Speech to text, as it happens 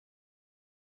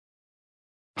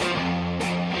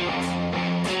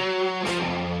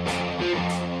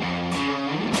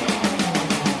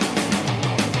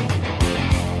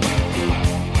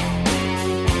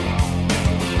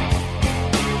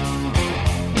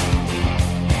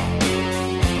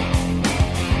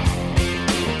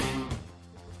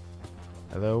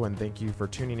Thank you for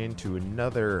tuning in to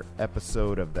another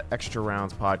episode of the Extra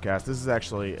Rounds podcast. This is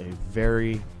actually a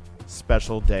very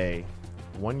special day.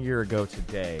 1 year ago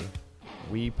today,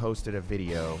 we posted a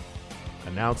video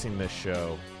announcing this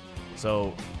show.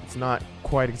 So it's not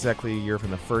quite exactly a year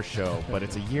from the first show, but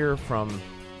it's a year from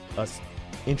us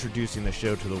introducing the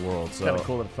show to the world. So kind of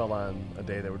cool that it fell on a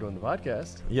day that we're doing the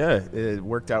podcast. Yeah, it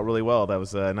worked out really well. That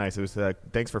was nice. It was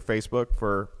thanks for Facebook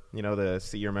for the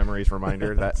See Your Memories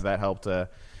reminder. that helped.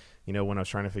 When I was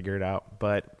trying to figure it out.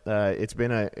 But it's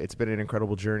been an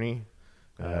incredible journey.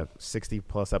 60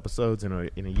 plus episodes in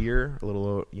a year, a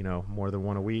little more than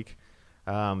one a week,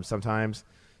 sometimes.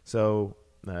 So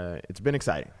it's been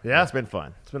exciting. Yeah, it's been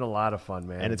fun. It's been a lot of fun,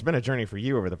 man. And it's been a journey for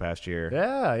you over the past year.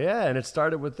 Yeah, and it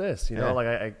started with this.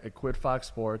 I quit Fox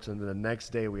Sports, and the next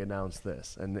day we announced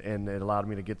this, and it allowed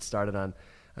me to get started on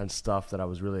stuff that I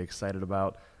was really excited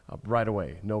about right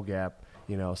away. No gap.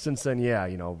 Since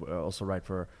then, also write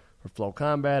for Flow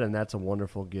Combat, and that's a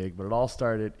wonderful gig. But it all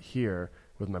started here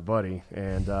with my buddy,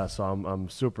 and so I'm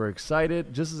super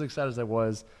excited, just as excited as I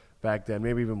was back then,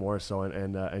 maybe even more so,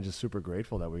 and just super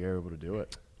grateful that we were able to do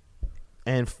it.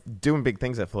 And doing big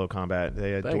things at Flow Combat.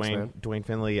 Thanks, Dwayne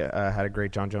Finley had a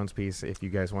great John Jones piece. If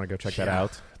you guys want to go check that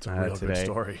out, it's a real today. good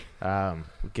story.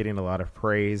 Getting a lot of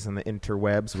praise on the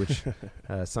interwebs, which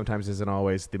sometimes isn't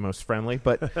always the most friendly.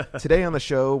 But today on the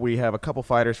show, we have a couple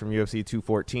fighters from UFC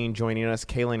 214 joining us: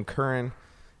 Kailin Curran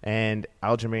and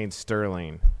Aljamain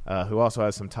Sterling, who also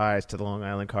has some ties to the Long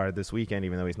Island card this weekend,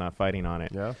 even though he's not fighting on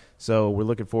it. Yeah. So we're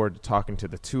looking forward to talking to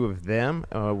the two of them.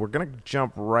 We're going to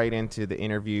jump right into the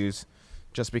interviews,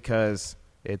 just because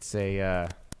it's we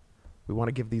want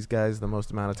to give these guys the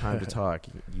most amount of time to talk.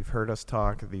 You've heard us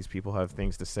talk. These people have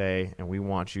things to say, and we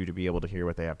want you to be able to hear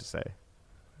what they have to say.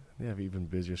 They have even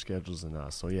busier schedules than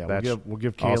us. So, yeah, That's we'll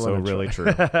give Kailin also really true.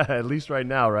 At least right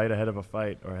now, right, ahead of a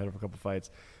fight or ahead of a couple fights.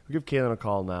 We'll give Kailin a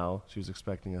call now. She was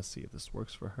expecting us to see if this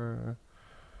works for her.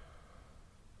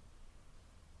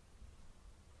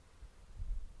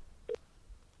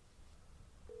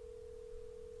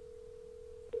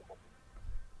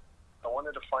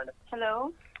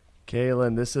 Hello?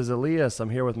 Kailin, this is Elias. I'm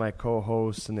here with my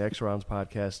co-host in the Extra Rounds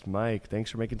podcast, Mike. Thanks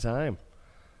for making time.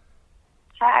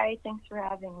 Hi, thanks for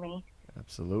having me.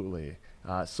 Absolutely.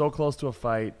 So close to a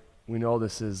fight. We know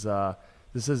this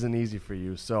isn't easy for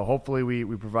you. So hopefully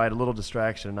we provide a little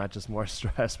distraction and not just more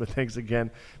stress. But thanks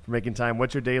again for making time.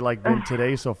 What's your day like been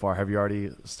today so far? Have you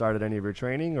already started any of your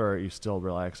training, or are you still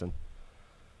relaxing?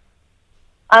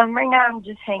 Right now I'm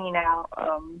just hanging out.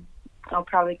 I'll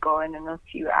probably go in a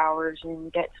few hours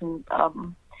and get some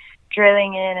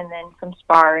drilling in, and then some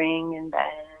sparring, and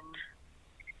then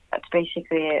that's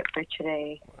basically it for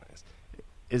today. Nice.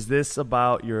 Is this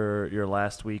about your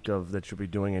last week of that you'll be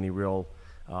doing any real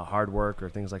hard work or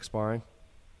things like sparring?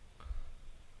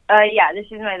 Yeah, this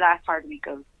is my last hard week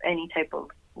of any type of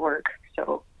work.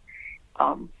 So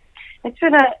it's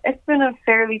been a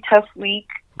fairly tough week.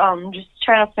 Just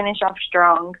trying to finish off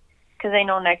strong, because I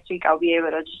know next week I'll be able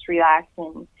to just relax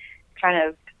and kind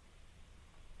of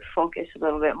focus a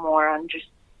little bit more on just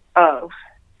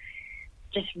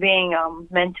being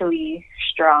mentally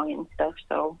strong and stuff.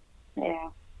 So, yeah.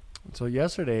 So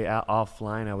yesterday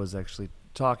offline, I was actually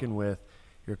talking with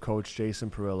your coach, Jason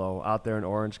Perillo, out there in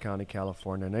Orange County,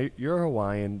 California. Now, you're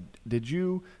Hawaiian. Do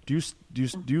you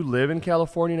live in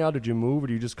California now? Did you move, or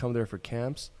do you just come there for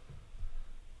camps?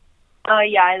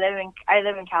 Yeah, I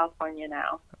live in California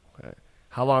now. Okay.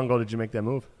 How long ago did you make that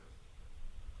move?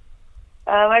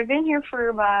 I've been here for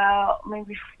about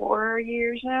maybe 4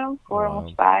 years now,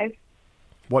 almost 5.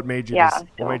 What made you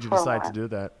decide to do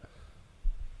that?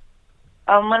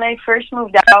 When I first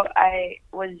moved out, I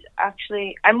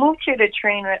moved here to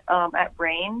train at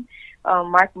Brain.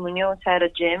 Mark Munoz had a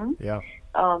gym. Yeah.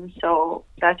 So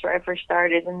that's where I first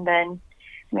started, and then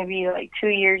maybe like 2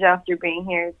 years after being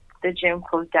here, the gym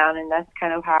closed down, and that's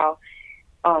kind of how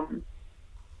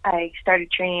I started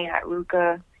training at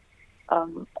Ruka.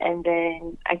 And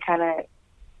then I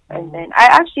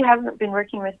actually haven't been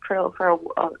working with Pearl for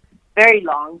a very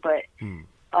long, but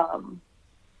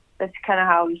that's kind of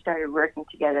how we started working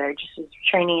together. I just was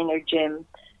training in their gym,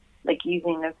 like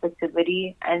using the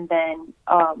facility, and then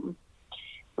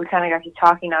we kind of got to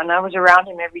talking on. I was around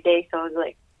him every day, so it was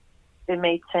like it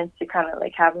made sense to kind of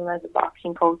like have him as a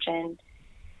boxing coach, and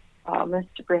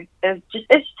it's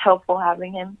just helpful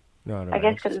having him. No, I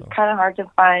guess because it's kind of hard to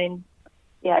find.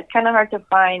 Yeah, it's kind of hard to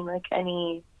find like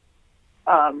any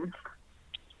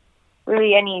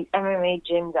really any MMA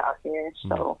gyms out here.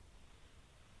 So,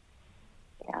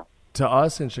 yeah. To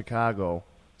us in Chicago,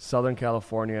 Southern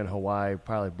California and Hawaii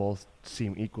probably both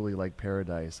seem equally like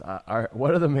paradise.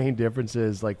 What are the main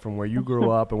differences, like, from where you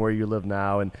grew up and where you live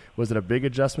now? And was it a big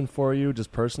adjustment for you,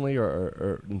 just personally,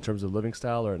 or in terms of living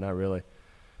style, or not really?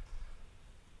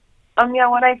 Yeah,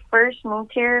 when I first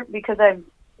moved here, because I've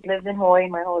lived in Hawaii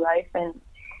my whole life, and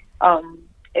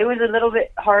it was a little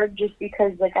bit hard just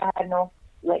because, like, I had no,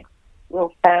 like,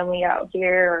 real family out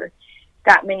here or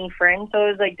that many friends, so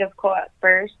it was, like, difficult at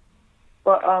first.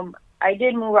 But I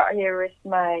did move out here with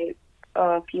my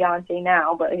fiance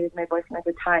now, but he was my boyfriend at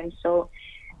the time. So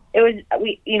it was,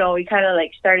 we kind of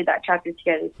like started that chapter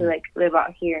together to like live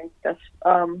out here and stuff.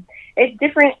 It's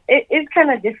different. It is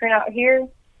kind of different out here,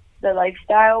 the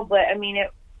lifestyle. But I mean,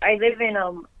 I live in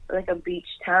like a beach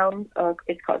town.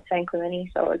 It's called San Clemente.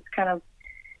 So it's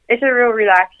a real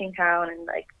relaxing town and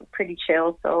like pretty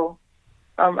chill. So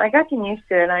I got used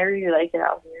to it, and I really like it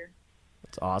out here.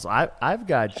 That's awesome. I've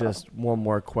got just one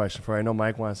more question for you. I know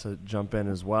Mike wants to jump in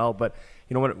as well, but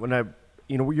you're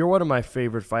one of my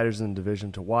favorite fighters in the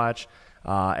division to watch,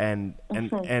 I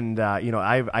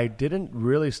didn't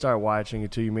really start watching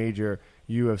until you made your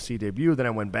UFC debut. Then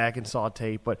I went back and saw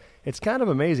tape, but it's kind of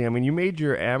amazing. I mean, you made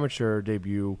your amateur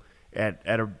debut at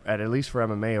least for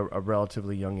MMA a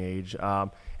relatively young age,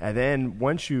 and then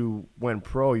once you went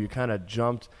pro, you kind of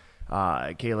jumped.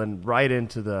 Kaylin, right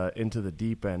into the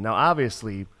deep end. Now,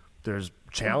 obviously, there's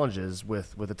challenges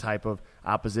with the type of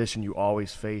opposition you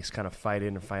always face, kind of fight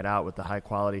in and fight out with the high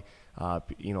quality,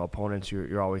 opponents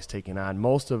you're always taking on.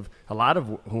 A lot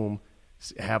of whom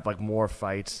have like more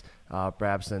fights,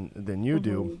 perhaps than you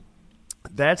do.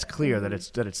 That's clear that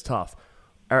it's tough.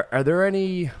 Has there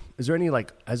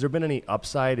been any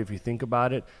upside if you think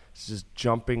about it? It's just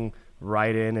jumping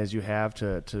right in as you have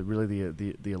to really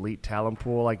the elite talent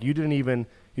pool. Like you didn't even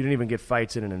get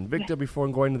fights in an Invicta before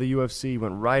going to the UFC. You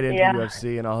went right into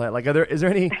UFC and all that. Like, is there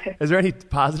any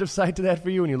positive side to that for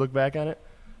you when you look back on it?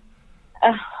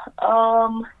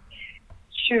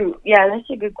 Shoot, yeah, that's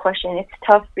a good question. It's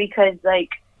tough because like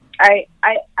I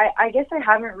guess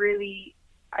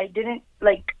I didn't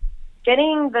like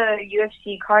getting the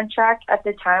UFC contract at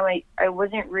the time. I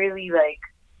wasn't really like,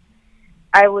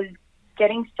 I was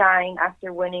getting signed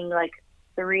after winning like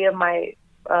 3 of my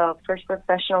first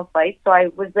professional fights. So I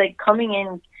was like coming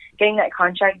in, getting that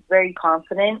contract very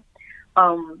confident.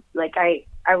 Like I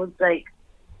was like,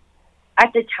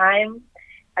 at the time,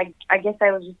 I guess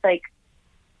I was just like,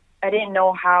 I didn't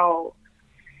know how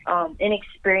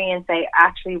inexperienced I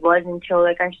actually was until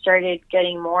like I started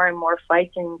getting more and more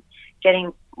fights and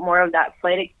getting more of that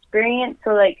fight experience.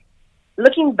 So like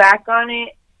looking back on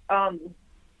it,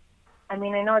 I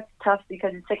mean, I know it's tough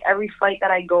because it's like every fight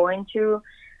that I go into,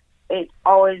 it's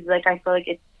always like I feel like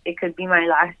it could be my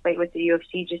last fight with the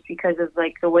UFC just because of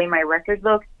like the way my record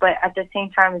looks. But at the same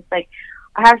time, it's like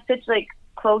I have such like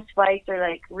close fights or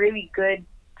like really good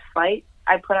fights.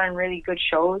 I put on really good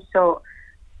shows. So,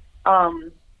 I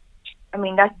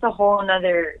mean, that's the whole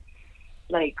another,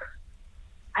 like,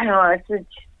 I don't know,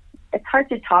 it's hard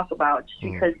to talk about just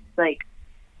because like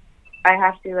I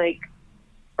have to like,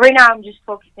 right now I'm just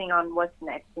focusing on what's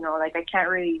next, like I can't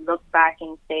really look back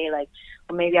and say like,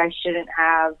 well, maybe I shouldn't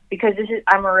have, because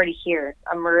I'm already here.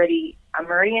 I'm already in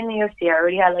the UFC. I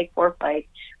already had like 4 fights.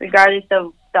 Regardless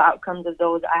of the outcomes of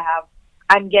those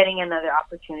I'm getting another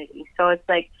opportunity. So it's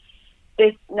like,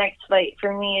 this next fight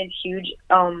for me is huge.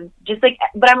 Just like,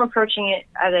 but I'm approaching it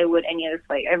as I would any other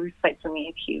fight. Every fight for me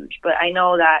is huge, but I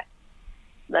know that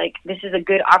like, this is a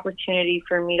good opportunity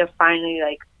for me to finally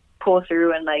like pull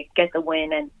through and like get the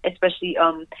win, and especially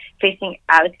facing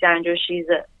Alexandra.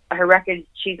 Her record,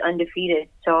 she's undefeated,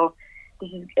 so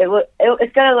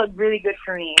it's gonna look really good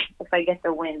for me if I get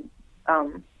the win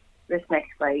this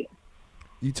next fight.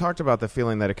 You talked about the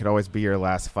feeling that it could always be your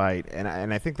last fight, and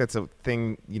I think that's a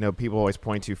thing people always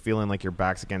point to, feeling like your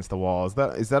back's against the wall.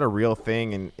 Is that a real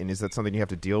thing, and is that something you have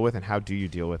to deal with, and how do you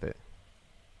deal with it?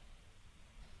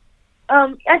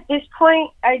 At this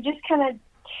point, I just kind of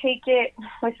take it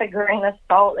with a grain of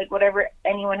salt, like whatever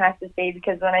anyone has to say,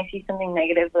 because when I see something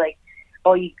negative, like,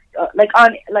 oh, you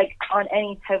on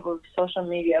any type of social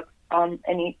media,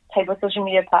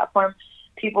 platform,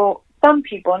 some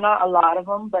people, not a lot of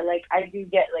them, but like I do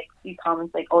get like these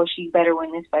comments like, oh, she better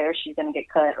win this fight or she's gonna get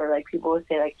cut, or like people will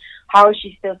say like, how is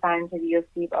she still signed to the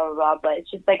UFC, blah blah blah. But it's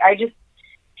just like I just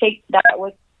take that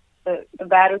with the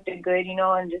bad with the good,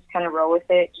 and just kind of roll with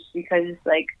it, just because it's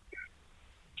like,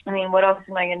 I mean, what else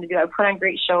am I going to do? I put on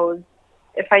great shows.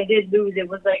 If I did lose, it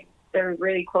was like they're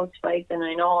really close fights, and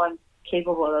I know I'm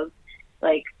capable of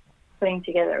like putting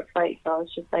together a fight. So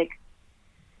it's just like,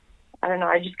 I don't know.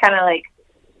 I just kind of like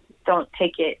don't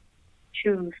take it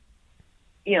too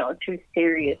too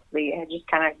seriously. I just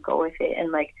kind of go with it,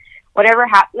 and like whatever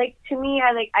like to me,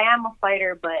 I am a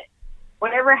fighter, but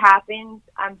whatever happens,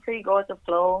 I'm pretty go with the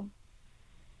flow.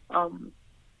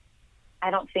 I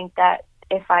don't think that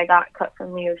if I got cut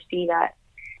from the UFC that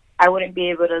I wouldn't be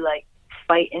able to like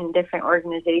fight in different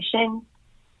organizations.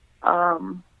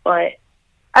 But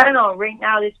I don't know. Right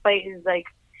now, this fight is like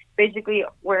basically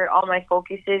where all my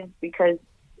focus is because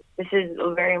this is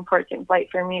a very important fight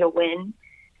for me to win.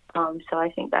 So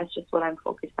I think that's just what I'm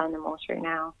focused on the most right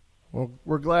now. Well,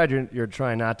 we're glad you're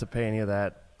trying not to pay any of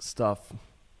that stuff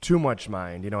too much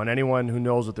mind, and anyone who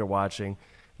knows what they're watching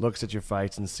looks at your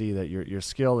fights and see that your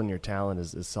skill and your talent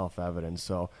is self-evident.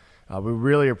 So we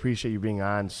really appreciate you being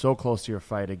on so close to your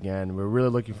fight again. We're really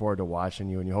looking forward to watching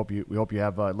you, and we hope you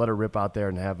have let her rip out there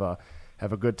and have a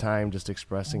good time just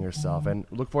expressing yourself. And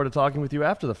look forward to talking with you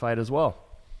after the fight as well.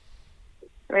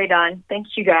 Right on. Thank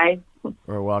you, guys.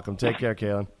 You're welcome. Take care,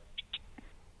 Kaylin.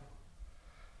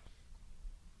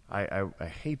 I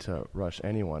hate to rush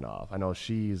anyone off. I know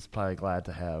she's probably glad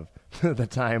to have the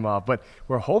time off, but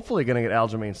we're hopefully going to get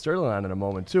Aljamain Sterling on in a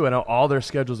moment too. I know all their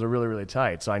schedules are really, really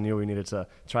tight, so I knew we needed to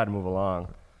try to move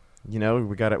along. We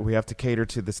have to cater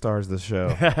to the stars of the show,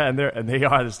 and they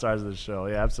are the stars of the show.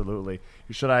 Yeah, absolutely.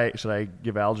 Should I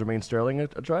give Aljamain Sterling a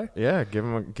try? Yeah, give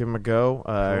him a go.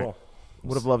 Cool.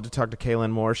 Would have loved to talk to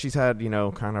Kaylin more. She's had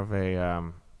kind of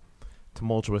a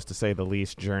tumultuous, to say the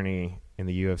least, journey in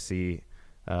the UFC.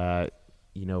 I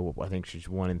think she's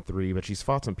 1-3, but she's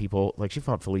fought some people. Like she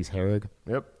fought Felice Herrig.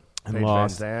 Yep. And Paige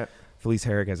lost. Van Zant. Felice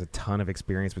Herrig has a ton of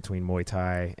experience between Muay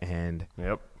Thai and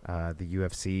the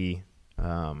UFC.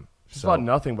 She's fought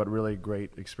nothing but really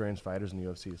great, experienced fighters in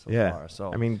the UFC so far.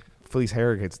 So I mean, Felice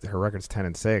Herrig, her record's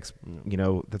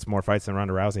 10-6. That's more fights than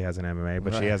Ronda Rousey has in MMA,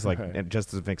 but she has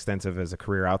just as extensive as a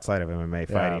career outside of MMA,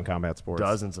 fighting in combat sports.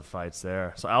 Dozens of fights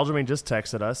there. So Aljamain just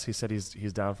texted us. He said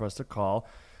he's down for us to call.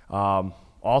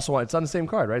 Also, it's on the same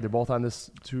card, right? They're both on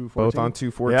this 214? Both on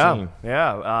 214.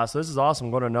 Yeah. So this is awesome.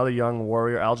 Going to another young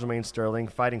warrior, Aljamain Sterling,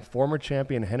 fighting former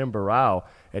champion Renan Barão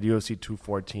at UFC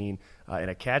 214 in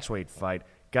a catchweight fight.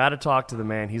 Got to talk to the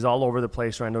man. He's all over the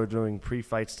place right now doing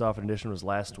pre-fight stuff. In addition, was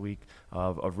last week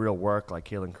of real work like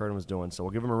Kaylin Curtin was doing. So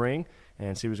we'll give him a ring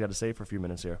and see what he's got to say for a few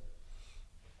minutes here.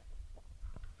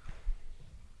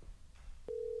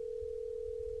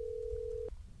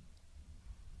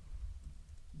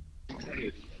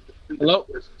 Hello?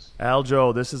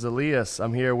 Aljo, this is Elias.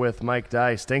 I'm here with Mike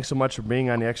Dice. Thanks so much for being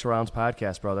on the Extra Rounds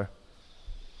podcast, brother.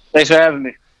 Thanks for having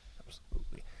me.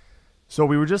 Absolutely. So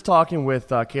we were just talking with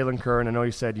Kaylin Curran. I know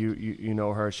you said you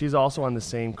know her. She's also on the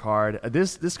same card.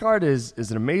 This card is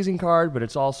an amazing card, but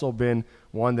it's also been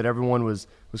one that everyone was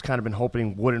kind of been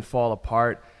hoping wouldn't fall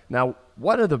apart. Now,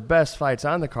 one of the best fights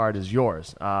on the card is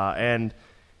yours. And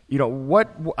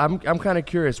what I'm kind of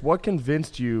curious, what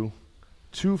convinced you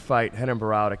to fight Renan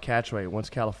Barão at catchweight once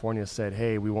California said,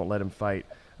 "Hey, we won't let him fight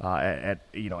at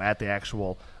the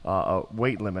actual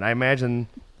weight limit"? I imagine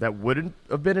that wouldn't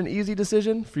have been an easy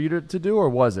decision for you to do, or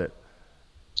was it?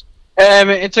 I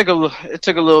mean, it took a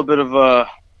little bit of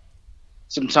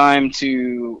some time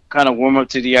to kind of warm up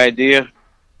to the idea.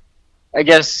 I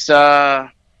guess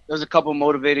there's a couple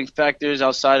motivating factors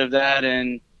outside of that,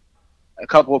 and a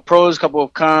couple of pros, a couple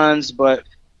of cons, but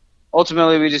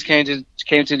ultimately we just came to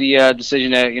the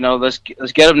decision that let's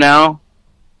get them now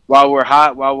while we're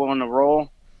hot, while we're on the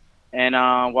roll, and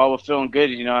while we're feeling good.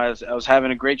 I was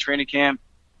having a great training camp,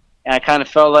 and I kind of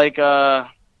felt like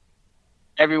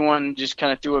everyone just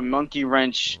kind of threw a monkey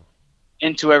wrench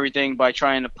into everything by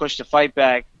trying to push the fight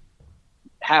back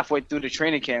halfway through the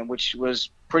training camp, which was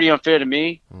pretty unfair to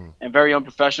me and very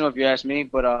unprofessional, if you ask me.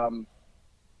 But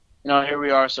here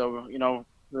we are. So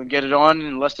we'll get it on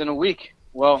in less than a week.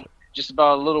 Well, just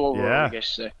about a little over, I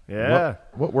guess you say. Yeah.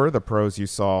 What were the pros you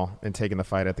saw in taking the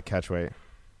fight at the catchweight?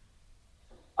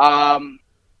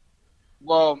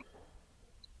 Well,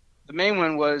 the main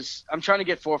one was I'm trying to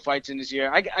get 4 fights in this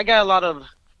year. I got a lot of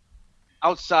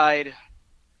outside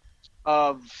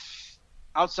of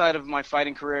my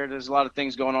fighting career. There's a lot of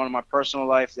things going on in my personal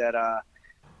life that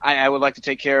I would like to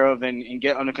take care of and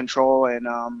get under control. And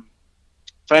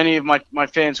for any of my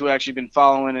fans who have actually been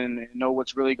following and know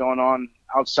what's really going on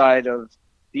outside of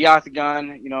the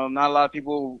octagon, not a lot of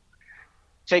people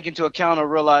take into account or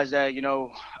realize that,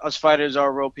 us fighters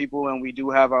are real people and we do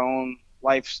have our own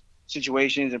life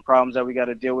situations and problems that we got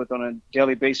to deal with on a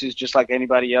daily basis, just like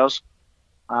anybody else.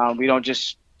 We don't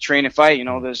just train and fight,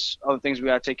 there's other things we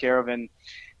got to take care of. And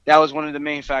that was one of the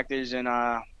main factors in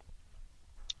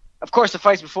of course, the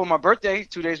fight's before my birthday,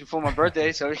 2 days before my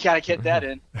birthday, so we got to get that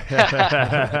in.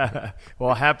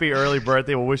 Well, happy early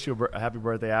birthday. We'll wish you a happy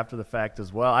birthday after the fact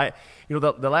as well.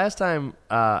 The last time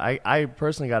I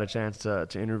personally got a chance to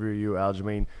interview you,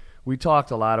 Aljamain, we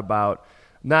talked a lot about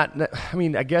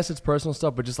I guess it's personal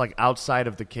stuff, but just like outside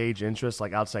of the cage interests,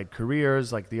 like outside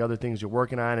careers, like the other things you're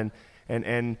working on.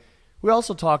 And we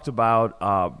also talked about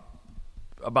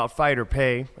fighter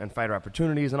pay and fighter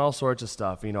opportunities and all sorts of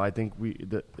stuff. I think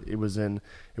it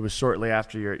was shortly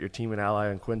after your team in Ally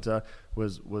and Quinta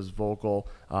was vocal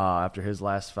after his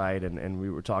last fight, and we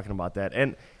were talking about that.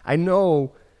 And I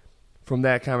know from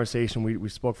that conversation we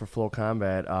spoke for Flow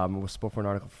Combat. We spoke for an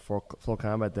article for Flow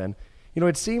Combat then.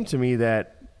 It seemed to me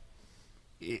that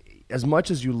as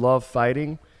much as you love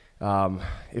fighting,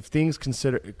 if things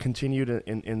continued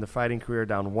in the fighting career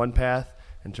down one path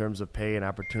in terms of pay and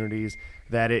opportunities,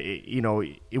 that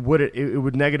it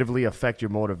would negatively affect your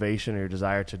motivation or your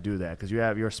desire to do that, because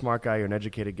you're a smart guy, you're an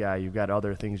educated guy, you've got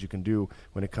other things you can do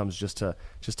when it comes just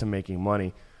to making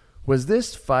money. Was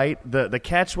this fight, the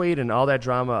catch weight and all that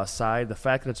drama aside, the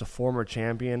fact that it's a former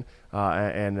champion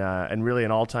and really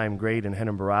an all-time great in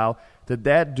Renan Barão, did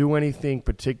that do anything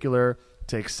particular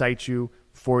to excite you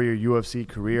for your UFC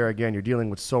career? Again, you're dealing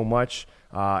with so much,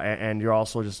 and you're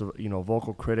also just a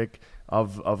vocal critic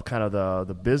of kind of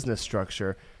the business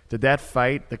structure. Did that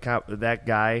fight, that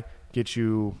guy, get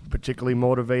you particularly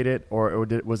motivated, or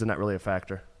was it not really a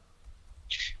factor?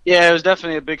 Yeah, it was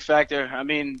definitely a big factor. I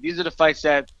mean, these are the fights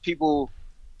that people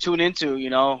tune into,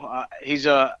 He's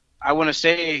I want to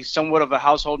say, somewhat of a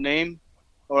household name,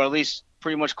 or at least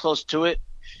pretty much close to it.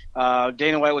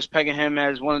 Dana White was pegging him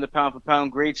as one of the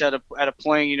pound-for-pound greats at a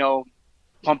point,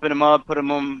 pumping him up,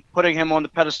 putting him on the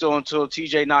pedestal until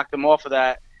TJ knocked him off of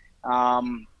that.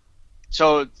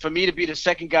 So for me to be the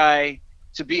second guy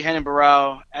to beat Renan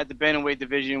Barão at the bantamweight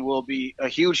division will be a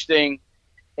huge thing.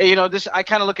 And, I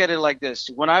kind of look at it like this.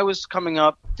 When I was coming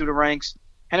up through the ranks,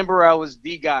 Renan Barão was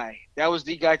the guy. That was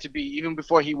the guy to beat. Even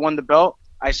before he won the belt,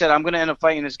 I said, I'm going to end up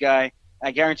fighting this guy. I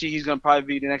guarantee he's going to probably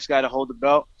be the next guy to hold the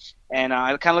belt. And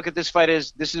I kind of look at this fight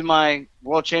as, this is my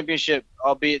world championship,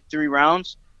 albeit 3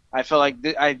 rounds. I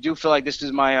do feel like this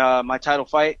is my my title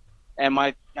fight. And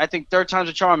I think third time's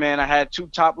a charm, man. I had 2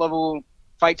 top-level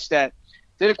fights that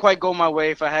didn't quite go my way.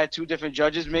 If I had 2 different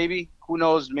judges, maybe, who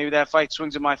knows, maybe that fight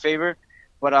swings in my favor.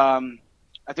 But I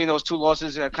think those 2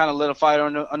 losses kind of lit a fire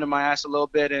under my ass a little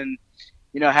bit, and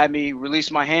had me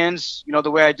release my hands,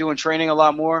 the way I do in training a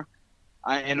lot more.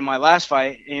 In my last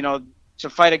fight, to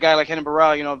fight a guy like Renan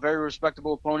Barão, a very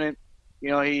respectable opponent,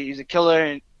 he's a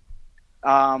killer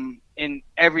in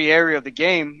every area of the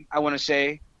game, I want to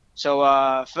say. So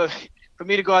for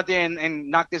me to go out there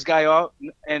and knock this guy out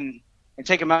and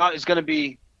take him out is going to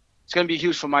be. It's going to be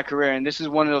huge for my career, and this is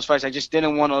one of those fights I just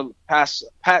didn't want to pass.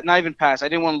 Not even pass. I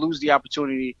didn't want to lose the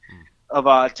opportunity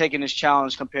of taking this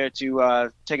challenge compared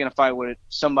to taking a fight with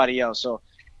somebody else. So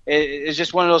it's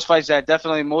just one of those fights that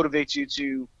definitely motivates you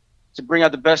to bring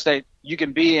out the best that you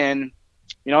can be. And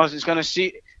it's going to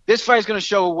see this fight is going to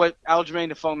show what Aljamain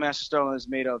the Funkmaster Sterling is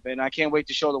made of, and I can't wait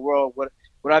to show the world what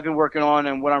I've been working on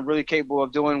and what I'm really capable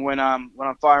of doing when I'm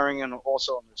firing in all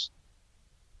cylinders.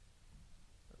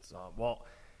 Well,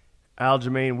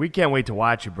 Aljamain, we can't wait to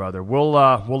watch you, brother. We'll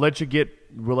let you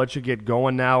get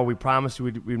going now. We promised you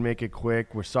we'd make it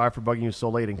quick. We're sorry for bugging you so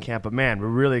late in camp, but man, we're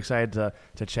really excited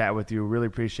to chat with you. Really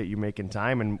appreciate you making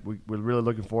time, and we're really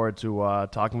looking forward to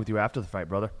talking with you after the fight,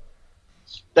 brother.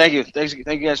 Thank you. Thank you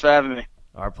guys for having me.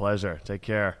 Our pleasure. Take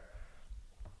care.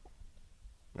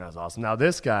 That was awesome. Now,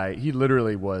 this guy, he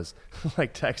literally was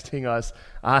like texting us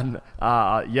on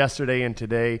yesterday and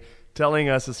today, telling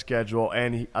us a schedule,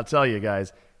 and I'll tell you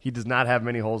guys, he does not have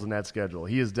many holes in that schedule.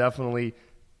 He has definitely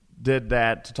did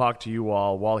that to talk to you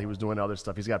all while he was doing other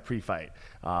stuff. He's got pre-fight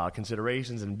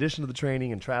considerations in addition to the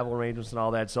training and travel arrangements and all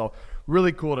that. So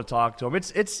really cool to talk to him.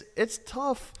 It's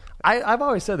tough. I've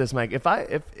always said this, Mike. If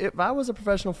I was a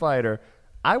professional fighter,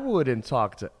 I wouldn't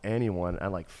talk to anyone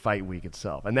on like fight week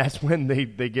itself, and that's when they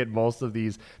get most of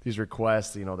these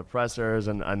requests. The pressers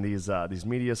and these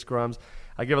media scrums.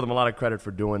 I give them a lot of credit for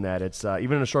doing that. It's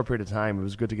even in a short period of time, it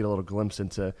was good to get a little glimpse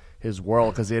into his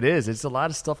world, because it's a lot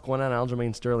of stuff going on in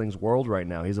Aljamain Sterling's world right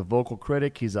now. He's a vocal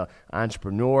critic, he's an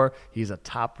entrepreneur, he's a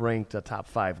top-ranked, top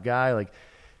 5 guy. Like,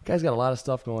 guy's got a lot of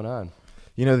stuff going on.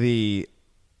 The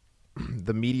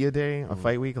media day of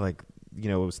Fight Week, like,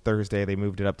 it was Thursday. They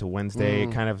moved it up to Wednesday.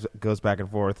 It kind of goes back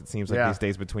and forth. It seems like these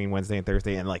days between Wednesday and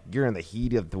Thursday, and like you're in the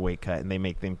heat of the weight cut, and they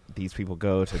make these people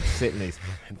go to sit in these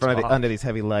under these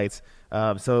heavy lights.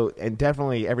 So, and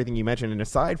definitely everything you mentioned, and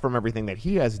aside from everything that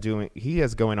he has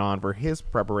going on for his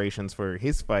preparations for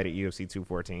his fight at UFC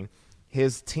 214,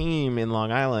 his team in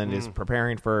Long Island is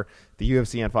preparing for the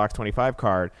UFC on Fox 25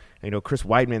 card. Chris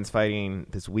Weidman's fighting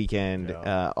this weekend.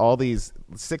 Yeah. All these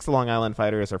 6 Long Island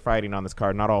fighters are fighting on this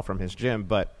card, not all from his gym,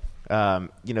 but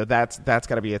that's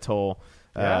got to be a toll.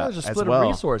 There's a split of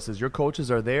resources. Your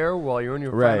coaches are there while you're in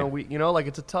your final week.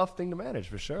 It's a tough thing to manage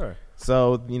for sure.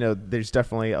 So, there's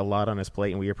definitely a lot on his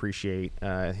plate, and we appreciate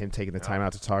him taking the time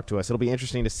out to talk to us. It'll be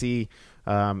interesting to see,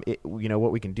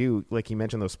 what we can do. Like you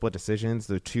mentioned, those split decisions,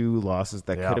 the 2 losses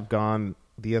that could have gone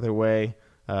the other way,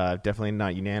 definitely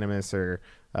not unanimous or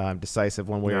decisive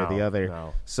one way or the other.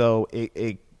 No. So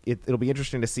it'll be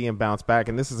interesting to see him bounce back.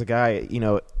 And this is a guy,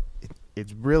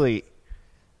 it's really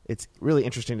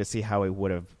interesting to see how he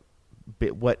would have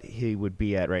what he would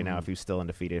be at right now if he was still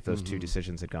undefeated, if those 2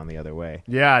 decisions had gone the other way.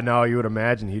 Yeah, no, you would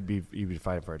imagine he'd be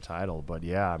fighting for a title. But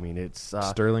yeah, I mean, it's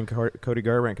Sterling Cody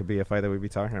Garbrandt could be a fight that we'd be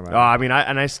talking about.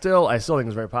 I still think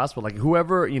it's very possible. Like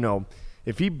whoever,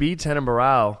 if he beats Renan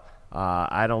Barão,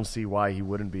 I don't see why he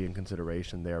wouldn't be in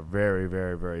consideration there very,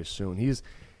 very, very soon.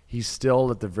 He's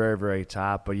still at the very, very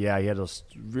top, but yeah, he had those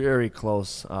very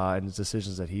close in his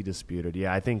decisions that he disputed.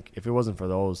 Yeah, I think if it wasn't for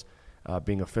those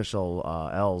being official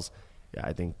L's, yeah,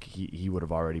 I think he would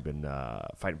have already been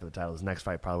fighting for the title. His next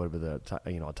fight probably would have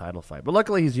been a title fight. But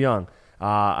luckily, he's young,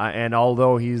 and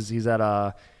although he's at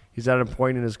a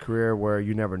point in his career where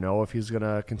you never know if he's going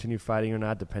to continue fighting or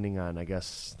not, depending on, I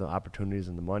guess, the opportunities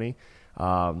and the money.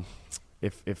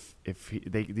 If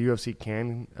the UFC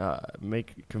can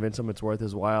convince him it's worth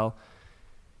his while,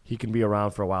 he can be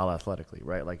around for a while athletically,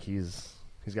 right? Like he's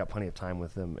got plenty of time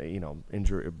with him,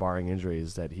 barring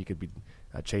injuries, that he could be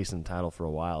chasing the title for a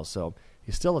while. So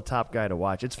he's still a top guy to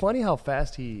watch. It's funny how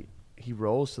fast he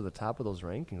rose to the top of those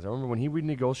rankings. I remember when he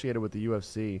renegotiated with the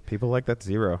UFC. People like that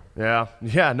 0.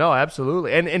 Yeah, no,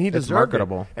 absolutely, and he deserved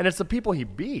marketable. it. And it's the people he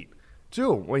beat.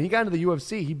 Too, when he got into the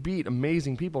UFC, he beat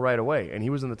amazing people right away, and he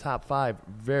was in the top 5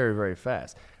 very, very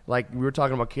fast. Like we were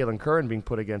talking about Kaelin Curran being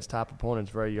put against top opponents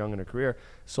very young in her career.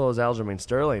 So has Aljamain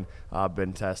Sterling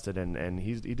been tested, and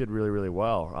he did really, really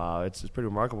well. It's pretty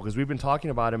remarkable because we've been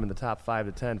talking about him in the top 5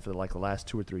 to 10 for the last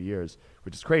 2 or 3 years,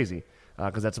 which is crazy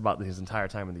because that's about his entire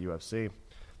time in the UFC.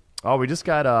 Oh, we just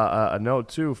got a note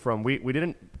too from we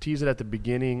didn't tease it at the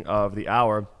beginning of the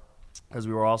hour because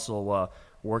we were also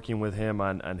working with him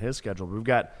on his schedule.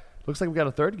 Looks like we've got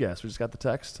a third guest. We just got the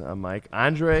text, Mike.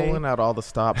 Andre. Pulling out all the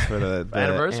stops for the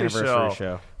anniversary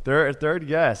show. Third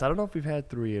guest. I don't know if we've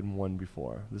had 3 in one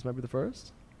before. This might be the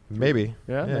first? Maybe.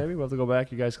 Yeah, maybe. We'll have to go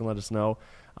back. You guys can let us know.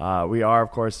 We are,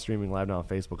 of course, streaming live now on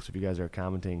Facebook, so if you guys are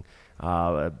commenting,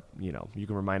 you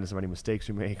can remind us of any mistakes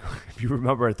we make. If you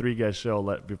remember a 3-guest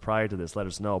show prior to this, let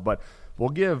us know. But we'll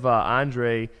give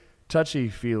Andre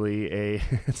Touchy-Feely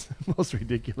it's the most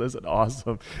ridiculous and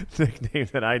awesome nickname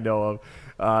that I know of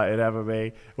in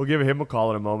MMA. We'll give him a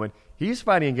call in a moment. He's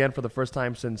fighting again for the first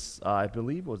time since, I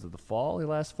believe, was it the fall he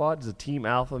last fought? He's a Team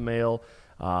Alpha male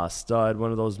stud,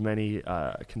 one of those many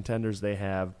contenders they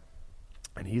have.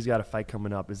 And he's got a fight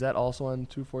coming up. Is that also on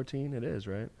 214? It is,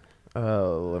 right?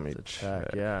 Let me check.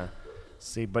 Yeah.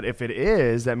 See, but if it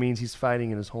is, that means he's fighting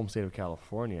in his home state of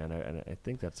California, and I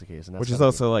think that's the case. And that's which is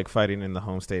also like fighting in the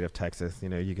home state of Texas.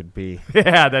 You could be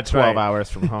 12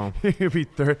 hours from home. You could be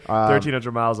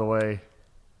 1,300 miles away.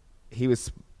 He was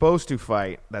supposed to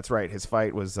fight. That's right. His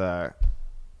fight was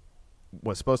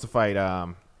supposed to fight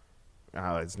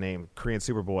his name, Korean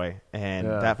Superboy, and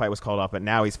that fight was called off. But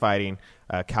now he's fighting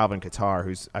Calvin Kattar,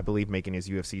 who's, I believe, making his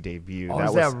UFC debut. Oh,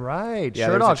 is that right? Yeah,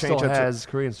 Sherdog still has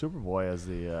Korean Superboy as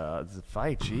the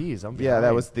fight. Jeez, I'm behind.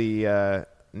 That was the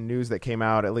news that came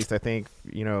out. At least I think,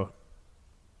 we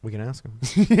can ask him.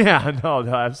 Yeah, no,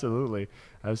 absolutely.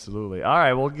 Absolutely. All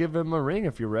right, we'll give him a ring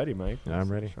if you're ready, Mike. Yeah,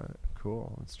 I'm ready.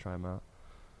 Cool. Let's try him out.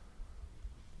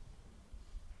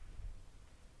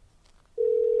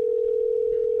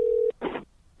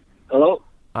 Hello?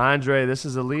 Andre, this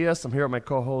is Elias. I'm here with my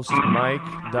co-host, Mike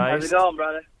Dice. How's it going,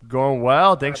 brother? Going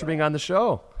well. Thanks for being on the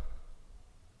show.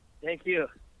 Thank you.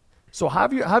 So how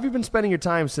have you been spending your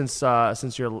time since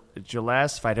your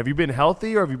last fight? Have you been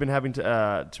healthy, or have you been having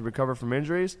to recover from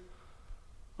injuries?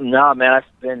 No, man,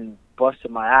 I've been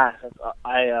busting my ass.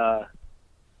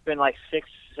 Been like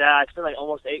it's been like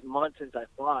almost 8 months since I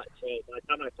fought. So by the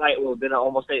time I fight, it will have been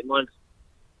almost 8 months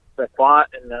since I fought,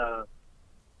 and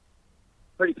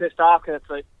pretty pissed off because it's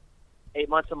like 8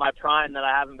 months of my prime that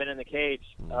I haven't been in the cage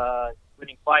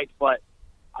winning fights. But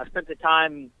I've spent the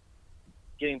time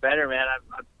getting better, man.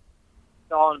 I've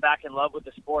fallen back in love with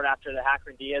the sport after the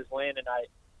Hackman Diaz win, and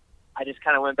I just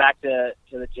kind of went back to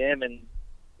the gym and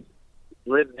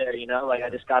lived there, I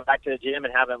just got back to the gym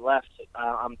and haven't left.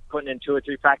 I'm putting in 2 or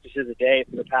 3 practices a day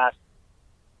for the past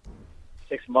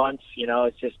 6 months. You know,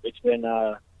 it's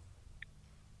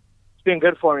been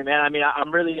good for me, man. I mean,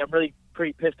 I'm really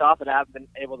pretty pissed off that I haven't been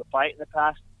able to fight in the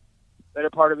past better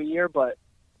part of a year, but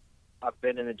I've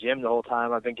been in the gym the whole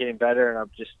time. I've been getting better, and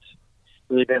I've just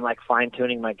really been like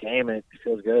fine-tuning my game, and it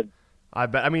feels good. I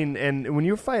bet. I mean, and when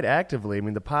you fight actively, I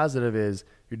mean, the positive is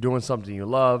you're doing something you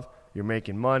love, you're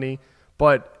making money.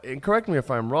 But, and correct me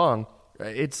if I'm wrong,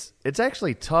 it's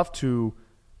actually tough to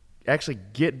actually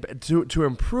get to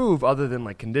improve other than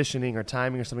like conditioning or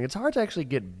timing or something. It's hard to actually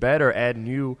get better at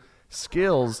new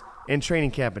skills in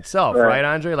training camp itself, right,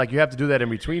 Andre? Like you have to do that in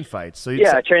between fights. So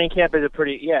training camp is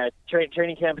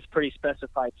training camp is pretty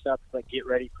specified stuff. Like get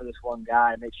ready for this one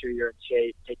guy, make sure you're in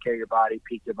shape, take care of your body,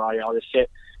 peak your body, all this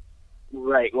shit.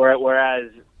 Right.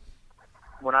 Whereas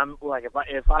when I'm like, if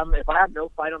I have no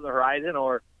fight on the horizon,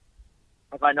 or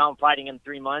if I know I'm fighting in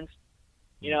 3 months,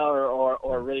 you know,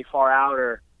 or really far out,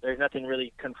 or there's nothing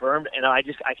really confirmed, and I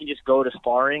can just go to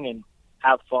sparring and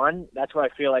have fun. That's where I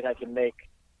feel like I can make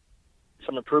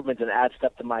some improvements and add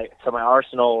stuff to my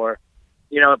arsenal. Or,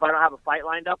 you know, if I don't have a fight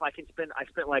lined up, I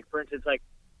spent like, for instance, like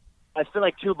I spent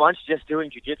like 2 months just doing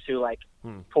jiu-jitsu like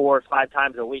 4 or 5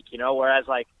 times a week, you know, whereas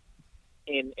like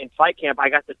in fight camp, I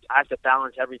have to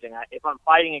balance everything. If I'm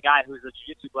fighting a guy who's a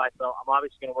jiu-jitsu black belt, I'm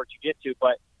obviously going to work jiu-jitsu,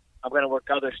 but I'm going to work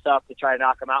other stuff to try to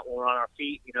knock him out when we're on our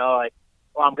feet, you know, like,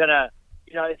 or I'm going to,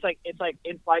 you know, it's like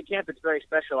in fight camp, it's very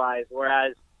specialized.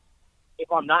 Whereas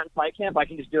if I'm not in fight camp, I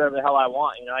can just do whatever the hell I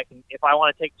want. You know, if I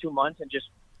want to take 2 months and just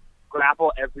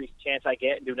grapple every chance I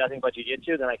get and do nothing but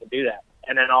jiu-jitsu, then I can do that.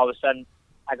 And then all of a sudden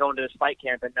I go into this fight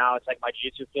camp, and now it's like my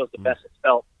jiu-jitsu feels the best it's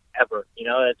felt ever. You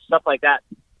know, it's stuff like that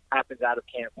happens out of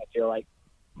camp, I feel like.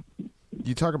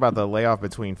 You talk about the layoff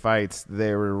between fights.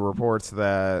 There were reports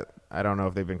that, I don't know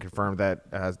if they've been confirmed,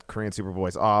 that Korean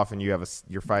Superboy's off and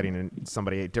you're fighting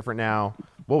somebody different now.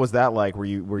 What was that like? Were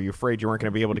you afraid you weren't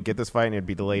going to be able to get this fight and it'd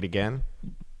be delayed again?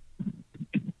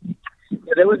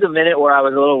 Yeah, there was a minute where I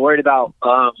was a little worried about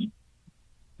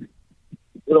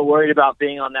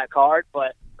being on that card,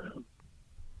 but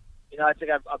you know, I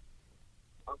think I'm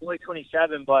only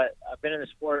 27, but I've been in the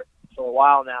sport for a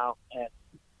while now, and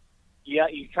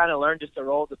you kind of learn just to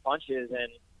roll with the punches,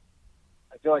 and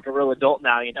I feel like a real adult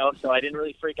now, you know, so I didn't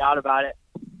really freak out about it.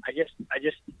 I just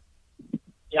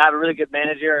I have a really good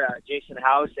manager, Jason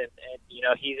House, and you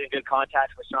know, he's in good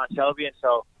contact with Sean Shelby, and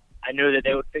so I knew that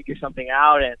they would figure something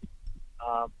out, and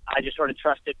I just sort of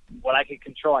trusted what I could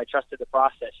control. I trusted the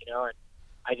process, you know, and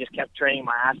I just kept training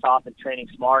my ass off and training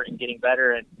smart and getting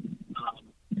better, and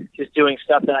just doing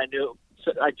stuff that I knew,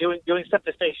 doing stuff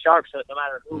to stay sharp, so that no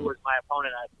matter who was my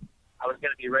opponent, I was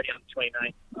going to be ready on the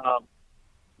 29th.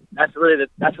 That's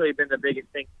really been the biggest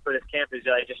thing for this camp, is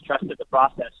that I just trusted the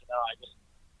process. You know,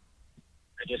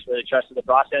 I just really trusted the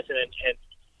process, and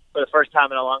for the first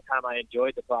time in a long time, I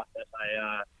enjoyed the process.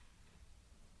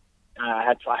 I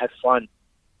had fun.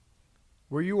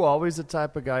 Were you always the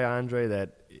type of guy, Andre,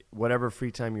 that whatever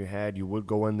free time you had, you would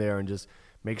go in there and just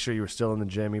make sure you were still in the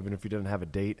gym, even if you didn't have a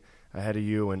date ahead of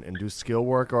you, and do skill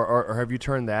work, or have you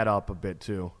turned that up a bit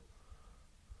too?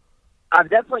 I've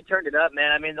definitely turned it up,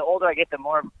 man. I mean, the older I get, the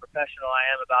more professional I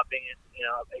am about being, you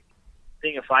know,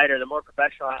 being a fighter. The more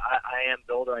professional I am,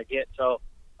 the older I get. So,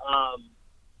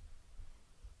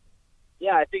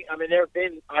 yeah, I think, I mean,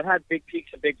 I've had big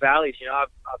peaks and big valleys. You know,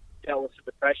 I've dealt with some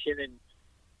depression and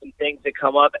some things that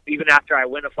come up. Even after I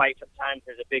win a fight, sometimes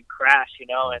there's a big crash, you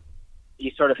know, and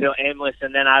you sort of feel aimless.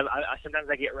 And then I sometimes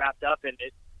I get wrapped up in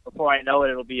it. Before I know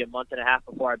it, it'll be a month and a half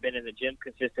before I've been in the gym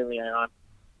consistently, and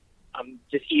I'm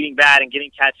just eating bad and getting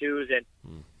tattoos and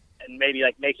maybe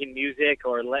like making music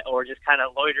or just kind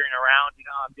of loitering around. You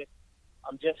know,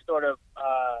 I'm just sort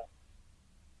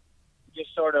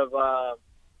of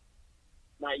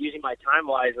not using my time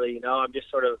wisely. You know, I'm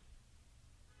just sort of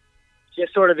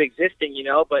existing. You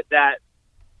know, but that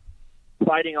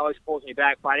fighting always pulls me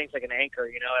back. Fighting's like an anchor.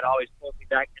 You know, it always pulls me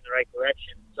back in the right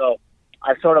direction. So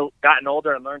I've sort of gotten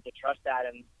older and learned to trust that,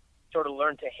 and sort of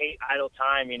learned to hate idle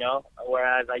time, you know,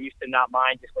 whereas I used to not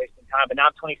mind just wasting time. But now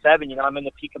I'm 27, you know, I'm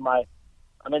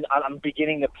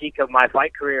beginning the peak of my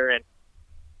fight career, and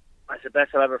it's the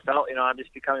best I've ever felt. You know, I'm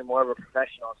just becoming more of a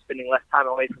professional. I'm spending less time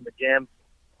away from the gym.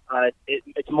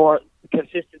 It's more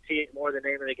consistency is more the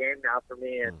name of the game now for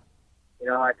me, and you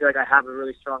know, I feel like I have a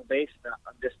really strong base. And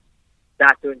I'm just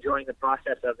back to enjoying the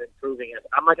process of improving it.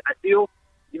 I feel,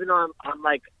 even though I'm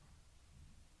like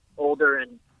older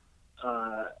and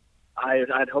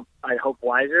I'd hope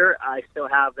wiser, I still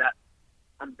have that.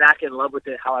 I'm back in love with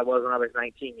it how I was when I was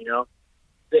 19, you know.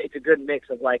 It's a good mix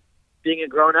of like being a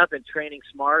grown up and training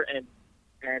smart and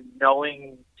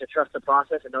knowing to trust the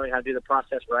process and knowing how to do the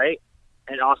process right,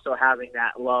 and also having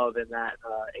that love and that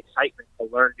excitement to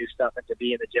learn new stuff and to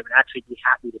be in the gym and actually be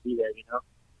happy to be there, you know?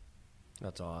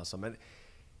 That's awesome. And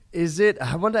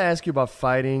I wanted to ask you about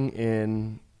fighting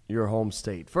in your home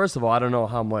state. First of all, I don't know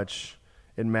how much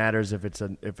it matters if you're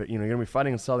going to be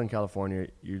fighting in Southern California.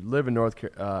 You live in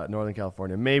Northern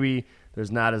California. Maybe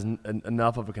there's not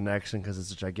enough of a connection because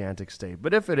it's a gigantic state.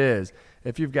 But if it is,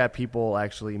 if you've got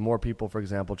more people, for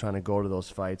example, trying to go to those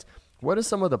fights, what are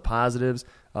some of the positives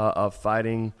of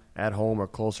fighting at home or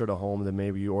closer to home than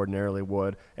maybe you ordinarily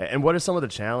would? And what are some of the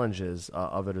challenges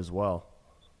of it as well?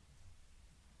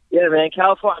 Yeah, man,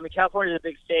 California's a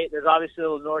big state. There's obviously a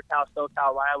little NorCal,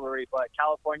 SoCal rivalry, but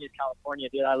California's California,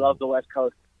 dude. I love the West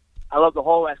Coast. I love the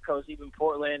whole West Coast, even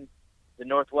Portland, the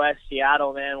Northwest,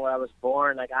 Seattle, man, where I was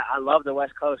born. Like, I love the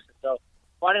West Coast. So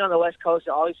fighting on the West Coast,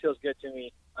 it always feels good to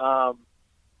me.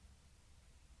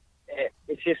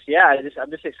 It's just,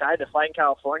 I'm just excited to fight in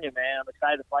California, man. I'm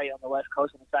excited to fight on the West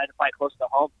Coast. I'm excited to fight close to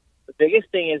home. The biggest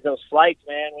thing is those flights,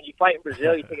 man. When you fight in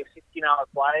Brazil, you take a 16-hour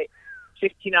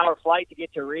flight to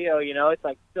get to Rio, you know. It's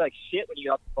like, you feel like shit when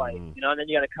you have to fight, you know, and then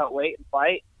you got to cut weight and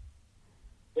fight.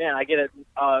 Man, I get an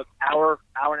hour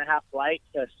and a half flight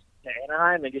to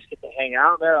Anaheim and just get to hang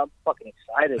out there. I'm fucking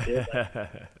excited, dude.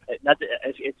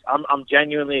 I'm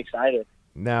genuinely excited.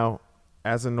 Now,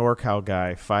 as a NorCal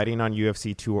guy fighting on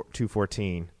UFC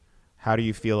 214, how do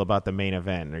you feel about the main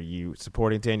event? Are you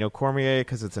supporting Daniel Cormier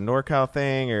because it's a NorCal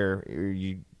thing, or are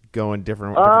you going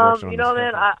different direction? You know,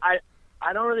 man,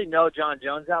 I don't really know John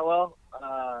Jones that well.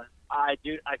 I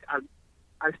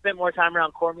spent more time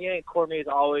around Cormier, and Cormier's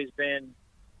always been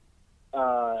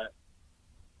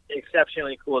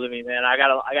exceptionally cool to me, man. I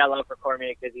got love for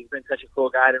Cormier because he's been such a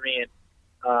cool guy to me,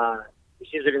 and he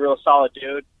seems like a real solid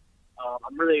dude.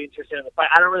 I'm really interested in the fight.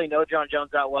 I don't really know John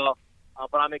Jones that well,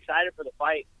 but I'm excited for the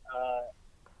fight.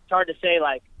 It's hard to say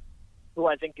like who